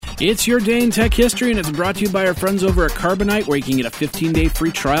It's your day in tech history, and it's brought to you by our friends over at Carbonite, where you can get a 15-day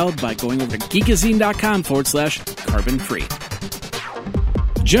free trial by going over to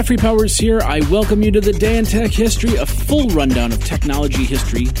geekazine.com/carbon-free. Jeffrey Powers here. I welcome you to the Day in Tech History, a full rundown of technology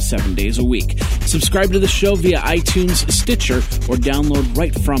history 7 days a week. Subscribe to the show via iTunes, Stitcher, or download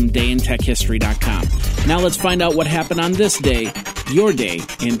right from dayintechhistory.com. Now let's find out what happened on this day, your day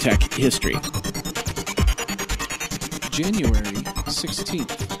in tech history. January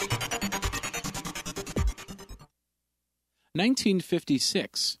 16th.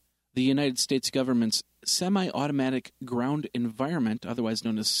 1956, the United States government's Semi-Automatic Ground Environment, otherwise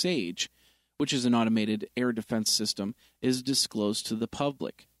known as SAGE, which is an automated air defense system, is disclosed to the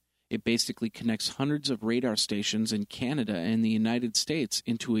public. It basically connects hundreds of radar stations in Canada and the United States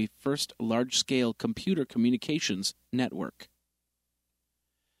into a first large-scale computer communications network.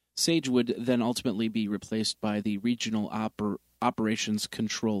 SAGE would then ultimately be replaced by the Regional Operations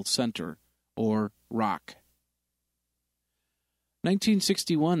Control Center, or ROC.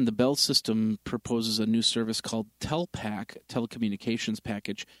 1961, the Bell System proposes a new service called TELPAC, Telecommunications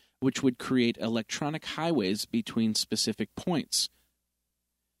Package, which would create electronic highways between specific points.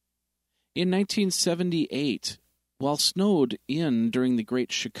 In 1978, while snowed in during the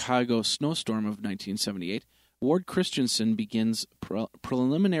Great Chicago Snowstorm of 1978, Ward Christensen begins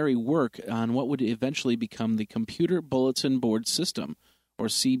preliminary work on what would eventually become the Computer Bulletin Board System, or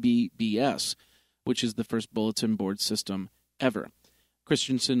CBBS, which is the first bulletin board system ever.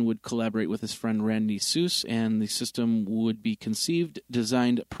 Christensen would collaborate with his friend Randy Suess, and the system would be conceived,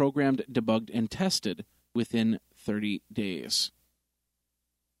 designed, programmed, debugged, and tested within 30 days.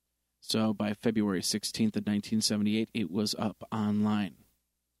 So by February 16th of 1978, it was up online.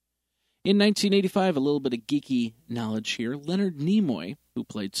 In 1985, a little bit of geeky knowledge here, Leonard Nimoy, who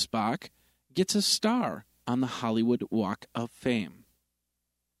played Spock, gets a star on the Hollywood Walk of Fame.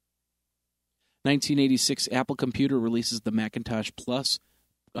 1986, Apple Computer releases the Macintosh Plus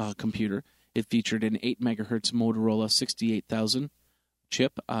computer. It featured an 8 MHz Motorola 68000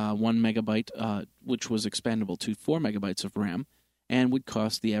 chip, 1 megabyte, which was expandable to 4 megabytes of RAM, and would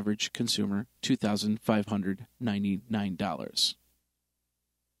cost the average consumer $2,599.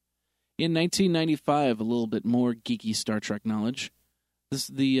 In 1995, a little bit more geeky Star Trek knowledge.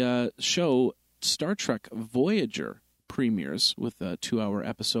 The show Star Trek Voyager premieres with a 2-hour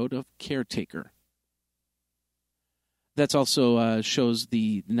episode of Caretaker. That's also shows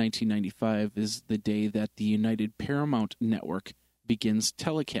the 1995 is the day that the United Paramount Network begins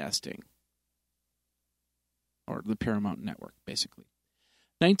telecasting. Or the Paramount Network, basically.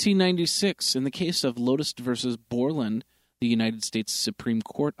 1996, in the case of Lotus versus Borland, the United States Supreme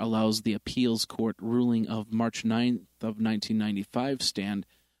Court allows the appeals court ruling of March 9th of 1995 stand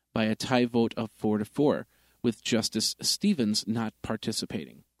by a tie vote of 4-4. With Justice Stevens not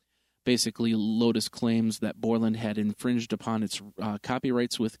participating. Basically, Lotus claims that Borland had infringed upon its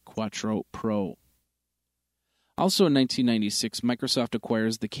copyrights with Quattro Pro. Also in 1996, Microsoft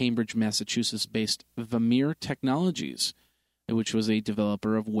acquires the Cambridge, Massachusetts-based Vermeer Technologies, which was a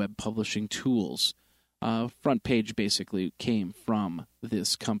developer of web publishing tools. Front Page basically came from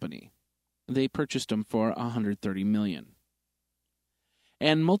this company. They purchased them for $130 million.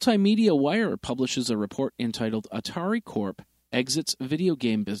 And Multimedia Wire publishes a report entitled Atari Corp. Exits Video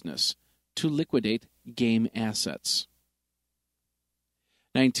Game Business to Liquidate Game Assets.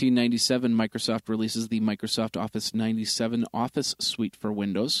 1997, Microsoft releases the Microsoft Office 97 Office Suite for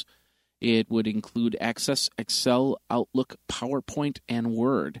Windows. It would include Access, Excel, Outlook, PowerPoint, and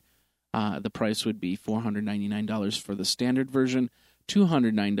Word. The price would be $499 for the standard version,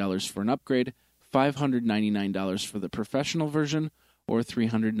 $209 for an upgrade, $599 for the professional version, or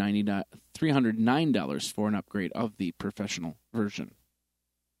 $309 for an upgrade of the professional version.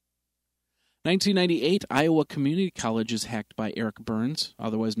 1998, Iowa Community College is hacked by Eric Burns,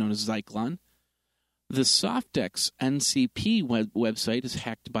 otherwise known as Zyklon. The Softex NCP website is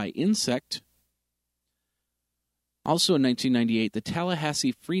hacked by Insect. Also in 1998, the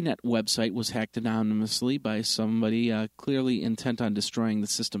Tallahassee Freenet website was hacked anonymously by somebody clearly intent on destroying the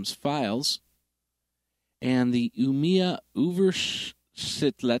system's files. And the Umeå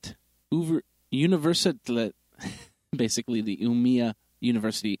Universitet, basically the Umeå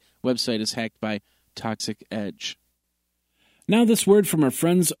University website is hacked by Toxic Edge. Now this word from our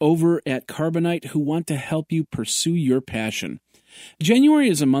friends over at Carbonite who want to help you pursue your passion. January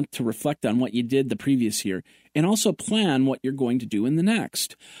is a month to reflect on what you did the previous year and also plan what you're going to do in the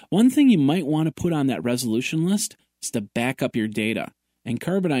next. One thing you might want to put on that resolution list is to back up your data. and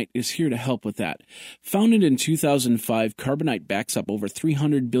Carbonite is here to help with that. Founded in 2005, Carbonite backs up over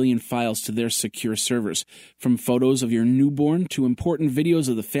 300 billion files to their secure servers, from photos of your newborn to important videos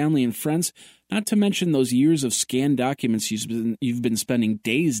of the family and friends, not to mention those years of scanned documents you've been spending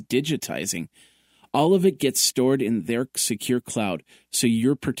days digitizing. All of it gets stored in their secure cloud, so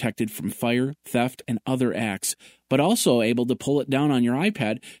you're protected from fire, theft, and other acts, but also able to pull it down on your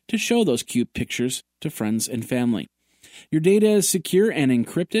iPad to show those cute pictures to friends and family. Your data is secure and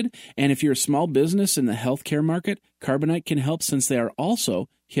encrypted, and if you're a small business in the healthcare market, Carbonite can help since they are also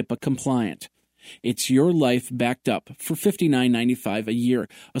HIPAA compliant. It's your life backed up for $59.95 a year,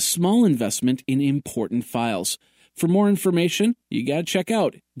 a small investment in important files. For more information, you got to check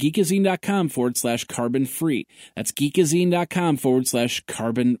out geekazine.com/carbon-free. That's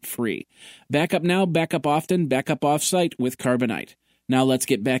geekazine.com/carbon-free. Back up now, back up often, back up off-site with Carbonite. Now let's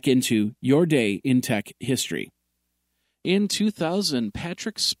get back into your day in tech history. In 2000,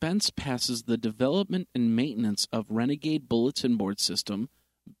 Patrick Spence passes the development and maintenance of Renegade Bulletin Board System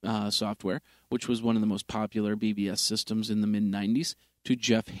software, which was one of the most popular BBS systems in the mid-90s, to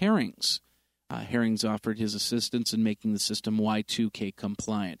Jeff Herrings. Herrings offered his assistance in making the system Y2K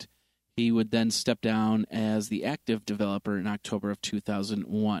compliant. He would then step down as the active developer in October of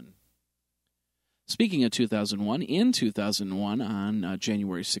 2001. Speaking of 2001, in 2001, on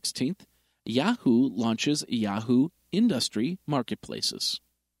January 16th, Yahoo launches Yahoo Industry Marketplaces.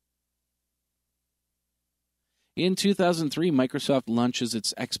 In 2003, Microsoft launches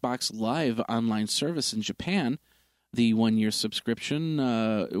its Xbox Live online service in Japan. The one-year subscription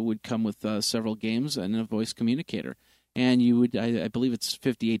would come with several games and a voice communicator. And you would, I believe it's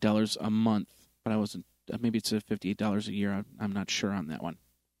 $58 a month, but I wasn't, maybe it's $58 a year. I'm not sure on that one.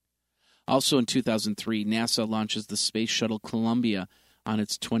 Also in 2003, NASA launches the Space Shuttle Columbia on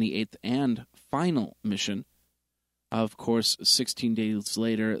its 28th and final mission. Of course, 16 days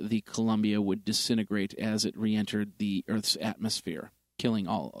later, the Columbia would disintegrate as it re-entered the Earth's atmosphere, killing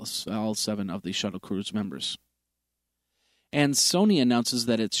all 7 of the shuttle crew's members. And Sony announces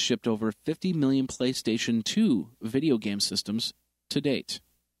that it's shipped over 50 million PlayStation 2 video game systems to date.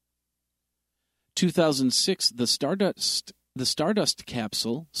 2006, the Stardust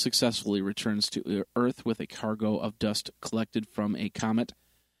capsule successfully returns to Earth with a cargo of dust collected from a comet.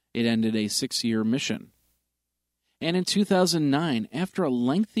 It ended a 6-year mission. And in 2009, after a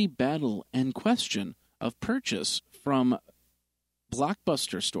lengthy battle and question of purchase from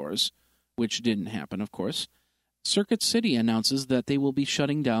Blockbuster stores, which didn't happen, of course, Circuit City announces that they will be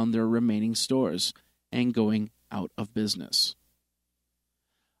shutting down their remaining stores and going out of business.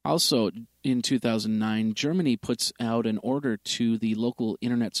 Also, in 2009, Germany puts out an order to the local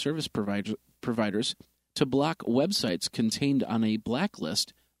internet service providers to block websites contained on a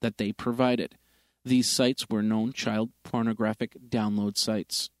blacklist that they provided. These sites were known child pornographic download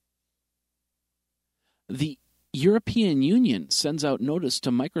sites. The European Union sends out notice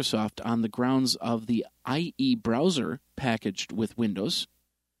to Microsoft on the grounds of the IE browser packaged with Windows.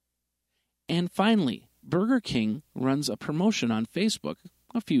 And finally, Burger King runs a promotion on Facebook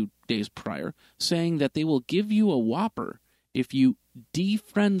a few days prior saying that they will give you a Whopper if you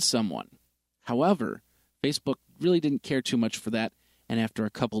defriend someone. However, Facebook really didn't care too much for that, and after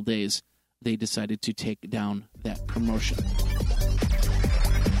a couple days, they decided to take down that promotion.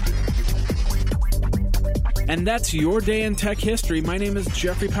 And that's your Day in Tech History. My name is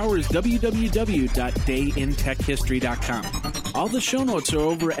Jeffrey Powers, www.dayintechhistory.com. All the show notes are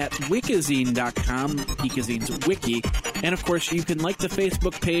over at wikizine.com, Geekazine's wiki. And, of course, you can like the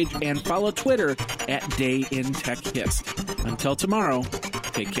Facebook page and follow Twitter at Day in Tech Hist. Until tomorrow,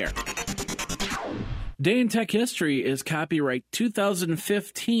 take care. Day in Tech History is copyright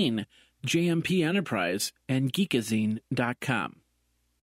 2015, JMP Enterprise and Geekazine.com.